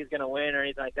I think is going to win or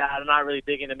anything like that. I'm not really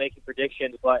big into making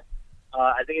predictions, but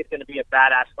I think it's going to be a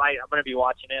badass fight. I'm going to be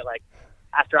watching it. Like,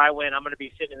 after I win, I'm going to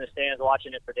be sitting in the stands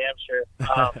watching it for damn sure.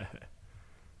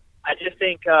 I just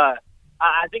think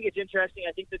I think it's interesting.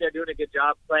 I think that they're doing a good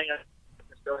job playing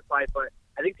the story fight, but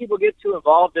I think people get too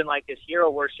involved in like this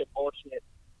hero worship bullshit.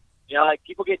 You know, like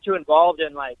people get too involved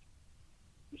in like,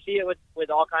 you see it with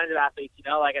all kinds of athletes. You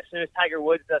know, like as soon as Tiger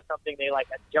Woods does something, they like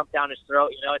jump down his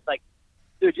throat. You know, it's like,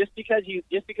 dude, just because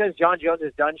John Jones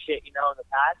has done shit, you know, in the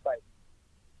past, like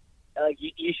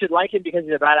you should like him because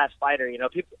he's a badass fighter. You know,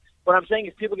 what I'm saying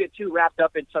is people get too wrapped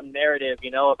up in some narrative,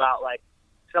 you know, about like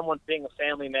someone being a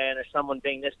family man or someone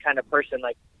being this kind of person.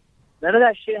 Like, none of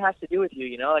that shit has to do with you.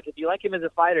 You know, like if you like him as a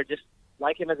fighter, just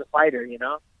like him as a fighter. You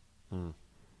know.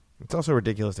 It's also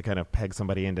ridiculous to kind of peg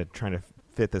somebody into trying to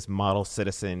fit this model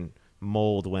citizen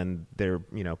mold when they're,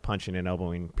 you know, punching and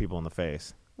elbowing people in the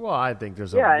face. Well, I think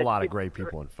there's a lot of great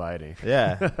people in fighting.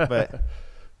 Yeah, but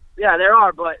yeah, there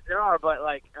are, but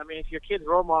like, I mean, if your kid's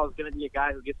role model is going to be a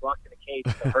guy who gets locked in a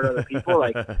cage to hurt other people,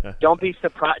 like, don't be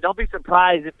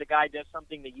surprised if the guy does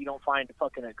something that you don't find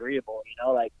fucking agreeable. You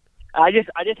know, like, I just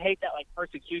hate that like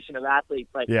persecution of athletes.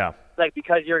 Like, yeah, like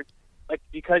because you're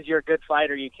a good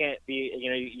fighter, you can't be, you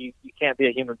know, you can't be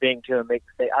a human being to make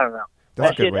mistakes. I don't know.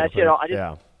 That shit.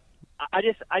 I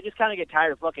just kind of get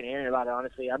tired of fucking hearing about it.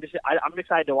 Honestly, I'm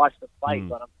excited to watch the fight,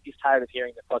 but I'm just tired of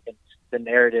hearing the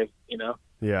narrative. You know.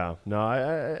 Yeah. No,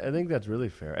 I think that's really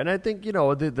fair, and I think, you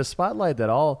know, the spotlight that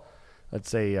all, let's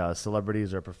say,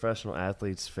 celebrities or professional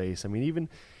athletes face. I mean, even,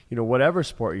 you know, whatever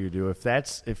sport you do,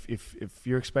 if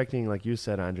you're expecting, like you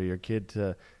said, Andre, your kid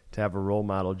to have a role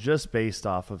model just based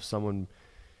off of someone,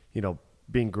 you know,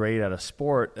 being great at a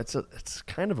sport, it's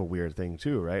kind of a weird thing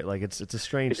too, right? Like it's a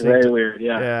strange thing. Very weird,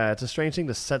 yeah. Yeah, it's a strange thing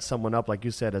to set someone up, like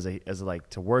you said, as like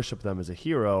to worship them as a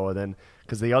hero, and then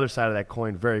because the other side of that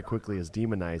coin very quickly is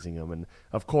demonizing them, and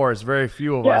of course, very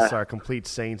few of us are complete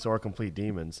saints or complete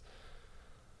demons.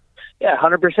 Yeah,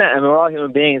 100%. I mean, we're all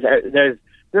human beings. There's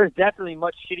definitely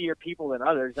much shittier people than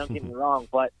others. Don't get me wrong,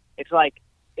 but it's like,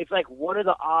 what are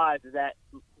the odds that,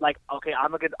 like, okay,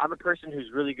 I'm a person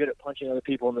who's really good at punching other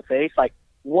people in the face. Like,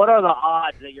 what are the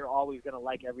odds that you're always going to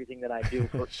like everything that I do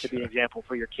to be an example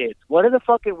for your kids? What are the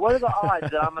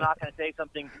odds that I'm not going to say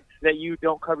something that you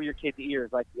don't cover your kids'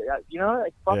 ears? Like, you know,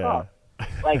 like, fuck off.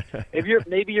 Like, if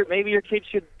maybe your kid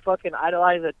should fucking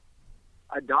idolize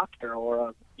a doctor or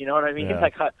a, you know what I mean? Yeah.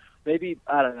 Like, maybe,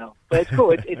 I don't know. But it's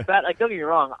cool. It's bad. Like, don't get me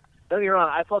wrong.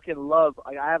 I fucking love,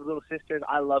 like, I have little sisters.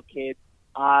 I love kids.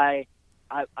 I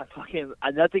fucking,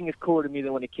 nothing is cooler to me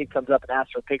than when a kid comes up and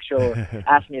asks for a picture or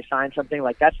asks me to sign something.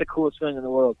 Like, that's the coolest feeling in the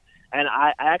world. And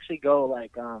I actually go,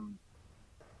 like,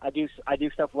 I do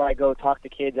stuff where I go talk to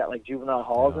kids at, like, juvenile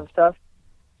halls and stuff.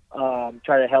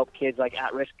 Try to help kids, like,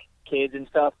 at-risk kids and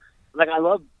stuff. Like, I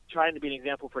love trying to be an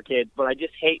example for kids, but I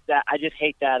just hate that. I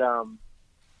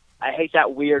hate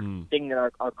that weird thing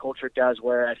that our culture does,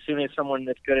 where as soon as someone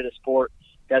that's good at a sport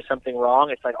does something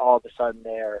wrong, it's like all of a sudden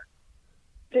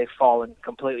they've fallen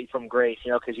completely from grace,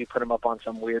 because you put them up on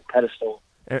some weird pedestal.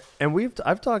 And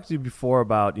I've talked to you before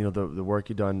about the work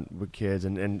you've done with kids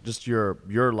and just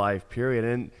your life period.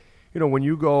 And when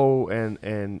you go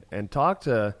and talk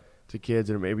to kids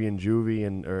that are maybe in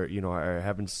juvie or are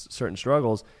having certain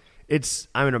struggles,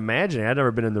 I'm imagining, I've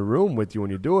never been in the room with you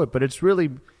when you do it, but it's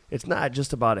not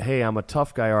just about, hey, I'm a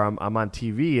tough guy or I'm on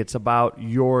TV. It's about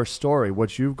your story,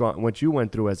 what you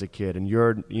went through as a kid, and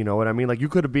you know what I mean? Like you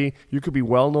could be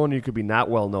well known, you could be not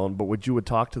well known, but what you would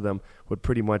talk to them would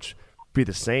pretty much be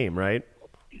the same, right?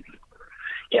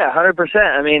 Yeah, 100%.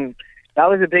 I mean, that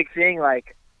was a big thing.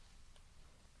 Like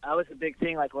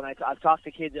when I've talked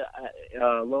to kids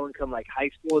at low income like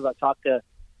high schools. I've talked to,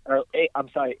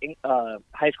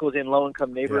 high schools in low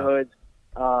income neighborhoods.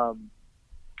 Yeah.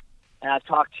 And I've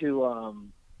talked to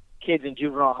kids in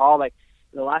juvenile hall. Like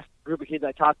the last group of kids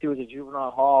I talked to was in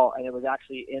juvenile hall, and it was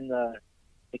actually in the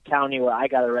county where I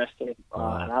got arrested.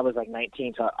 And I was like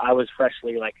 19, so I was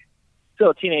freshly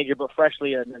still a teenager, but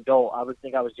freshly an adult. I would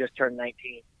think I was just turned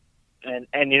 19. And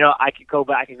I could go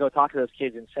talk to those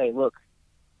kids and say, look,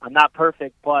 I'm not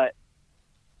perfect, but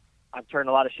I've turned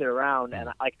a lot of shit around. And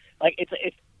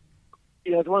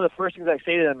it's one of the first things I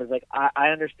say to them is like, I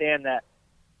understand that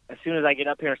as soon as I get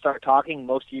up here and start talking,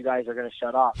 most of you guys are going to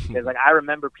shut off. Because I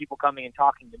remember people coming and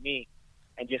talking to me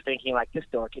and just thinking like, this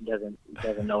dork doesn't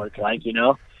know what it's like,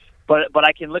 But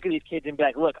I can look at these kids and be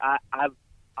like, look,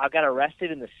 I've got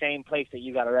arrested in the same place that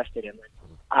you got arrested in.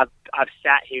 I've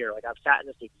sat here, I've sat in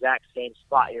this exact same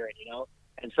spot you're in,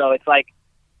 And so it's like,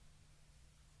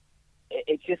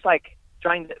 it's just like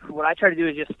what I try to do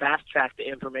is just fast track the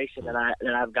information that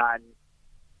I've gotten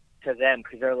to them,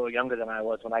 because they're a little younger than I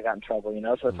was when I got in trouble,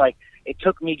 So it's like, it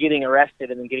took me getting arrested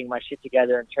and then getting my shit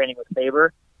together and training with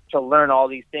Faber to learn all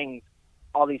these things,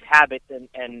 all these habits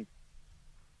and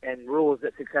rules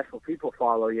that successful people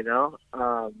follow, And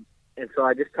so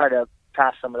I just try to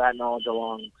pass some of that knowledge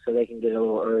along so they can get a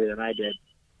little earlier than I did.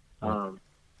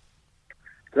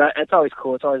 It's always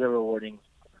cool. It's always a rewarding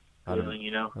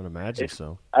feeling, I'd imagine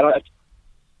so. I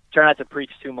try not to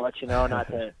preach too much, not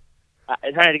to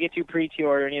I try not to get too preachy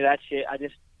or any of that shit. I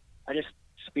just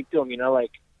speak to them,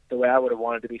 like the way I would have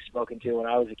wanted to be spoken to when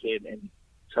I was a kid, and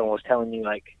someone was telling me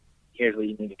like, here's what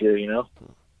you need to do,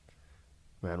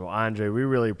 Man, well, Andre, we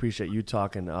really appreciate you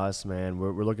talking to us, man.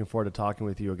 We're looking forward to talking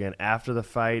with you again after the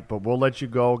fight, but we'll let you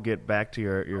go, get back to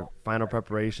your final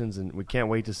preparations, and we can't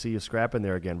wait to see you scrapping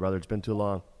there again, brother. It's been too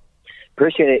long.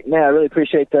 Appreciate it, man. I really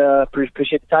appreciate the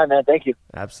time, man. Thank you.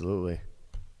 Absolutely.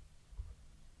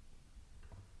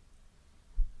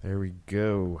 There we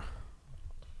go.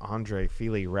 Andre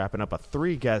Fili wrapping up a rare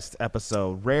 3-guest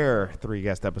episode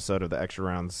of the Extra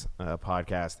Rounds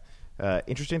podcast.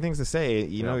 Interesting things to say.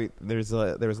 There's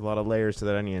a lot of layers to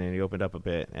that onion, and he opened up a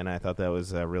bit, and I thought that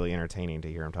was really entertaining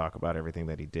to hear him talk about everything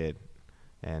that he did.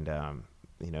 And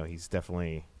he's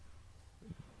definitely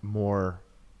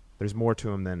there's more to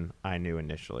him than I knew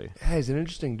initially. Yeah, he's an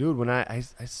interesting dude. When I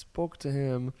spoke to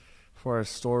him for a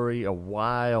story a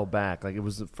while back, it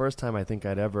was the first time I think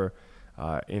I'd ever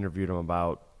interviewed him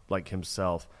about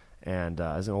himself. And it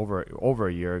was over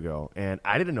a year ago, and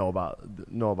I didn't know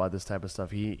about this type of stuff.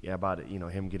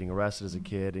 Him getting arrested as a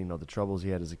kid, the troubles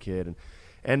he had as a kid,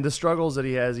 and the struggles that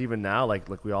he has even now. Like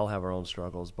we all have our own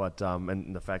struggles, but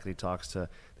and the fact that he talks to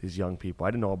these young people, I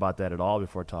didn't know about that at all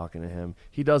before talking to him.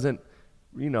 He doesn't,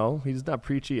 he's not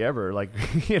preachy ever.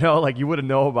 You wouldn't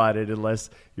know about it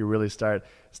unless you really start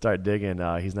digging.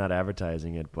 He's not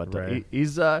advertising it, but right.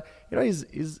 He's a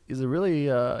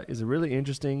really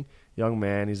interesting young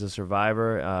man. He's a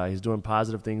survivor. He's doing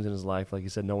positive things in his life. Like you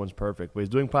said, no one's perfect, but he's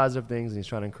doing positive things, and he's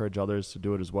trying to encourage others to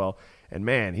do it as well. And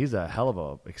man, he's a hell of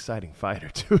a exciting fighter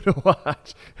too to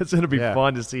watch. It's going to be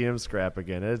fun to see him scrap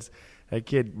again. That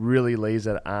kid really lays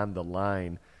it on the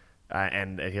line.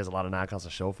 And he has a lot of knockouts to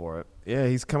show for it. Yeah,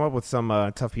 he's come up with some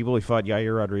tough people. He fought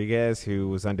Yair Rodriguez, who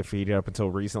was undefeated up until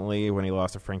recently when he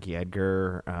lost to Frankie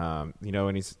Edgar. And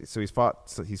he's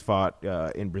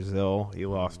fought in Brazil. He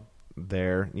lost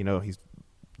there. He's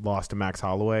lost to Max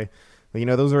Holloway. But,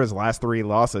 those are his last 3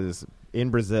 losses in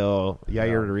Brazil.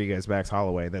 Yair Rodriguez, Max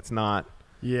Holloway. That's not.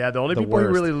 Yeah, the only people he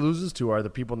really loses to are the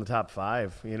people in the top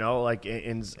 5.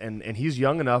 And he's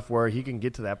young enough where he can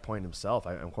get to that point himself.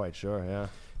 I'm quite sure. Yeah.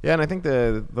 Yeah, and I think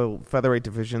the featherweight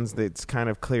divisions, it's kind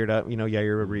of cleared up.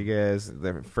 Yair Rodriguez,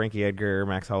 Frankie Edgar,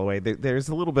 Max Holloway. There's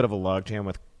a little bit of a logjam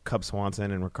with Cub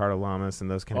Swanson and Ricardo Lamas and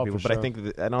those kind of people. But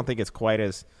sure. I don't think it's quite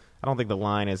as I don't think the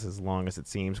line is as long as it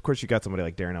seems. Of course, you got somebody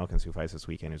like Darren Elkins who fights this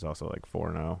weekend, who's also like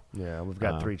 4-0. Yeah, we've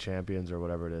got 3 champions or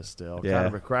whatever it is still. Yeah.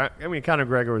 Conor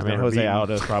McGregor was Jose beaten.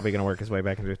 Aldo's probably going to work his way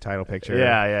back into the title picture.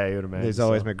 Yeah, you would imagine. There's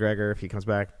always McGregor if he comes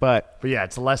back. But yeah,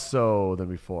 it's less so than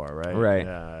before, right? Right.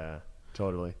 Yeah,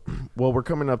 totally. Well, we're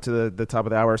coming up to the top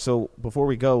of the hour. So before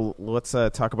we go, let's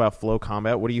talk about Flow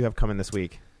Combat. What do you have coming this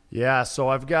week? Yeah, so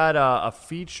I've got a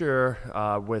feature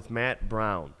with Matt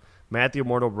Brown. Matt the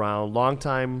Immortal Brown,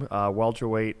 longtime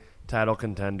welterweight title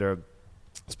contender.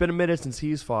 It's been a minute since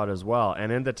he's fought as well.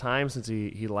 And in the time since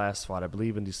he last fought, I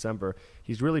believe in December,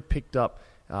 he's really picked up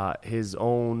his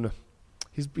own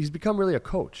 – he's become really a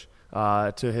coach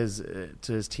to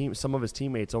his team, some of his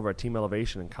teammates over at Team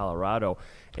Elevation in Colorado.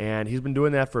 And he's been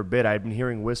doing that for a bit. I've been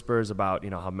hearing whispers about,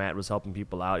 how Matt was helping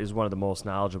people out. He's one of the most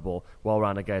knowledgeable,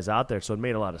 well-rounded guys out there, so it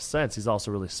made a lot of sense. He's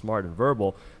also really smart and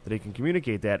verbal that he can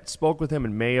communicate that. Spoke with him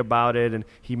in May about it, and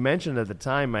he mentioned at the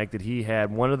time, Mike, that he had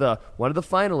one of the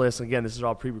finalists. Again, this is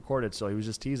all pre-recorded, so he was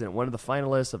just teasing it. One of the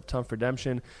finalists of Tough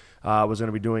Redemption was going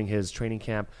to be doing his training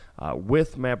camp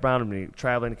with Matt Brown and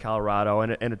traveling to Colorado,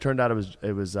 and it turned out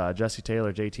it was Jesse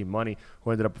Taylor, JT Money,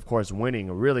 who ended up, of course, winning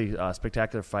a really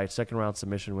spectacular fight, second-round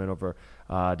submission win over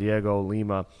Diego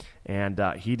Lima, and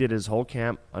he did his whole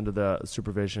camp under the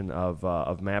supervision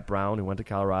of Matt Brown, who went to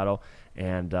Colorado,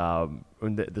 and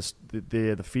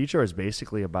the feature is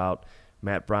basically about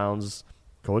Matt Brown's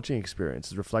coaching experience,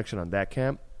 his reflection on that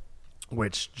camp,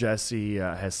 which Jesse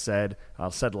has said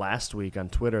last week on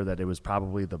Twitter that it was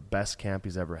probably the best camp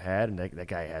he's ever had, and that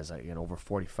guy has over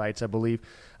 40 fights, I believe,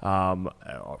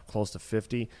 close to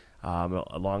 50,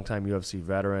 a longtime UFC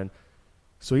veteran.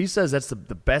 So he says that's the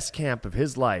best camp of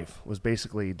his life was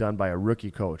basically done by a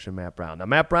rookie coach in Matt Brown. Now,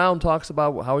 Matt Brown talks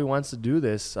about how he wants to do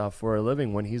this for a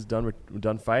living when he's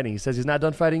done fighting. He says he's not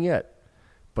done fighting yet,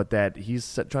 but that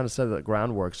he's trying to set the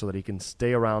groundwork so that he can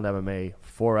stay around MMA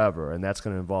forever, and that's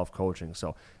going to involve coaching.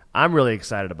 So I'm really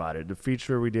excited about it. The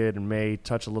feature we did in May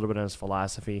touched a little bit on his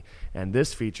philosophy, and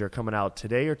this feature coming out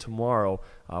today or tomorrow,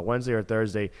 Wednesday or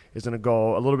Thursday, is going to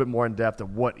go a little bit more in depth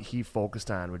of what he focused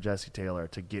on with Jesse Taylor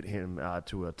to get him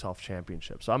to a tough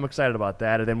championship. So I'm excited about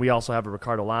that. And then we also have a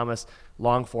Ricardo Lamas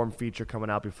long-form feature coming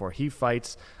out before he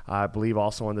fights, I believe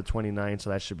also on the 29th,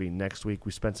 so that should be next week.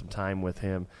 We spent some time with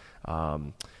him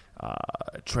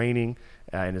training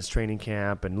in his training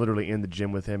camp and literally in the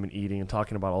gym with him and eating and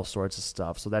talking about all sorts of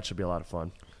stuff. So that should be a lot of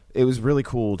fun. It was really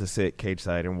cool to sit cage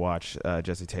side and watch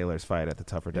Jesse Taylor's fight at the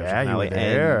Tough Redemption finale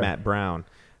and Matt Brown.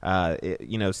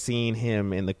 Seeing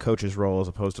him in the coach's role as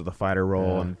opposed to the fighter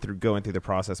role and going through the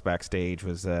process backstage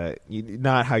was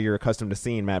not how you're accustomed to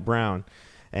seeing Matt Brown.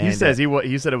 And he says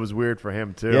he said it was weird for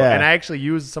him too. Yeah. And I actually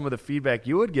used some of the feedback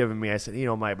you had given me. I said,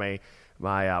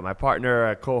 my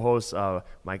partner, co-host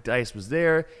Mike Dice was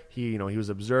there. He was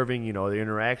observing the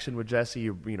interaction with Jesse.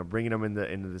 Bringing him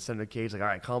into the center of the cage, like, all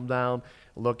right, calm down.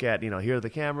 Look at here are the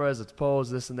cameras. Let's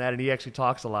pose this and that. And he actually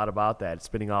talks a lot about that,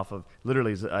 spinning off of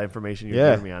literally information you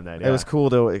gave me on that. Yeah. It was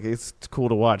cool it's cool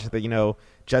to watch that.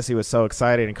 Jesse was so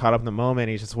excited and caught up in the moment.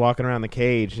 He's just walking around the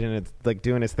cage and it's like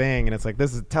doing his thing. And it's like,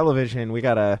 this is television. We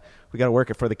gotta work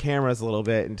it for the cameras a little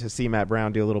bit. And to see Matt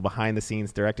Brown do a little behind the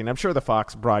scenes directing, I'm sure the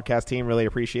Fox broadcast team really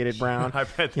appreciated Brown. I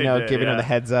bet they did, giving him the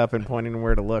heads up and pointing him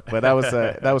where to look. But that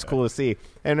was cool to see.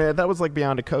 And that was like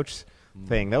beyond a coach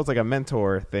thing. That was like a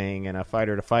mentor thing and a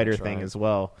fighter to fighter thing as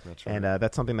well. That's right. And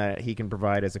that's something that he can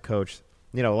provide as a coach.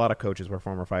 A lot of coaches were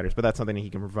former fighters, but that's something he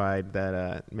can provide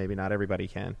that maybe not everybody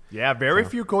can. Yeah, very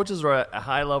few coaches are at a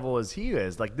high level as he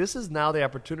is. Like, this is now the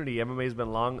opportunity. MMA's been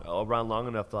around long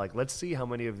enough to, let's see how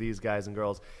many of these guys and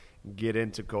girls get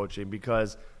into coaching,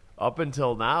 because up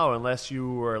until now, unless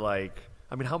you were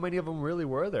how many of them really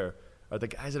were there? Are the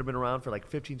guys that have been around for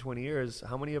 15, 20 years,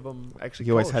 how many of them actually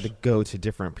You always had to go to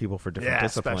different people for different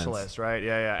disciplines. Specialists, right?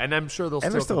 Yeah. And I'm sure they'll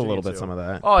there's still a little bit some of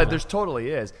that. Oh, there's totally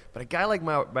is. But a guy like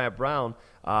Matt Brown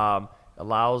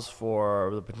allows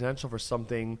for the potential for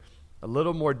something a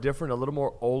little more different, a little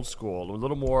more old school, a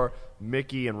little more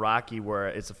Mickey and Rocky, where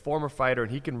it's a former fighter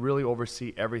and he can really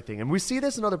oversee everything. And we see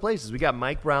this in other places. We got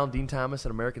Mike Brown, Dean Thomas,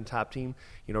 an American Top Team,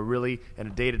 really on a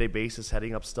day-to-day basis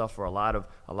heading up stuff for a lot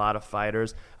of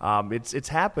fighters. It's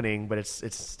happening, but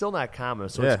it's still not common.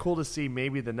 So it's cool to see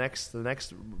maybe the next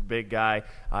big guy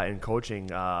in coaching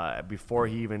before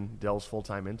he even delves full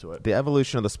time into it. The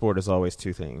evolution of the sport is always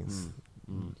two things.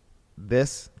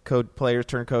 this players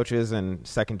turn coaches and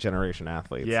second generation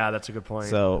athletes. Yeah, that's a good point.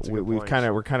 So we're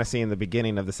kind of seeing the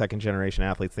beginning of the second generation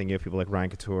athletes, thinking of people like Ryan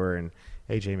Couture and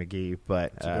AJ McGee.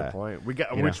 But that's a good point.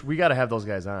 We got to have those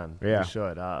guys on. Yeah, we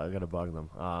should. I got to bug them.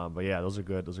 But yeah, those are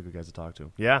good. Those are good guys to talk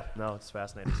to. Yeah, no, it's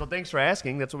fascinating. So thanks for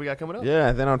asking. That's what we got coming up.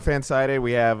 Yeah. Then on Fansided,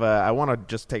 we have. I want to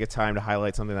just take a time to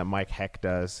highlight something that Mike Heck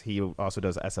does. He also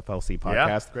does SFLC podcast.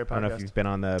 Yeah, great podcast. I don't know if you've been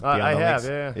on the. Beyond I the have.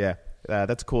 Links. Yeah.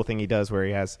 That's a cool thing he does where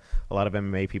he has a lot of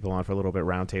MMA people on for a little bit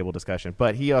roundtable discussion.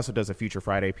 But he also does a Future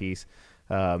Friday piece.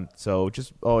 So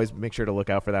just always make sure to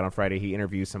look out for that on Friday. He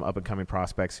interviews some up-and-coming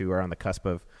prospects who are on the cusp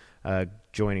of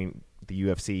joining the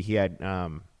UFC. He had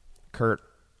Kurt,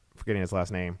 forgetting his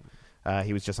last name.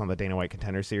 He was just on the Dana White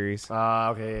Contender Series.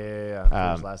 Okay,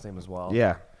 yeah. His last name as well.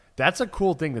 Yeah. That's a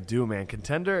cool thing to do, man.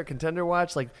 Contender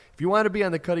watch. Like, if you want to be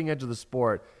on the cutting edge of the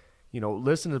sport,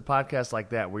 listen to podcasts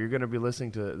like that where you're going to be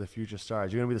listening to the future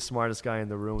stars. You're going to be the smartest guy in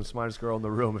the room, smartest girl in the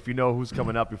room. If you know who's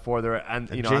coming up before they're on, on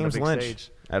the James big Lynch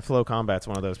stage. At Flow Combat's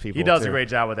one of those people. He does too. a great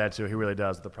job with that too. He really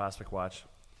does. The Prospect Watch.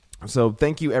 So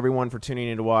thank you everyone for tuning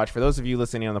in to watch. For those of you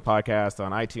listening on the podcast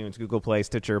on iTunes, Google Play,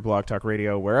 Stitcher, Blog Talk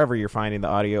Radio, wherever you're finding the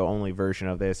audio only version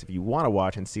of this, if you want to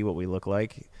watch and see what we look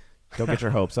like, don't get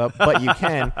your hopes up, but you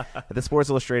can at the Sports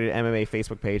Illustrated MMA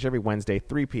Facebook page every Wednesday,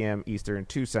 3 p.m. Eastern,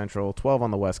 2 Central, 12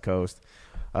 on the West Coast.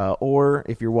 Or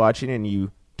if you're watching and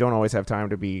you don't always have time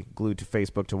to be glued to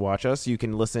Facebook to watch us, you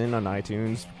can listen on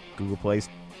iTunes, Google Play,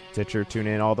 Stitcher,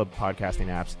 TuneIn, all the podcasting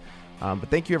apps. But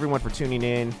thank you, everyone, for tuning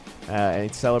in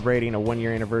and celebrating a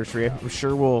one-year anniversary. I'm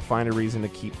sure we'll find a reason to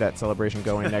keep that celebration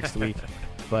going next week.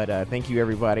 But thank you,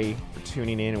 everybody, for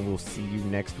tuning in, and we'll see you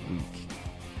next week.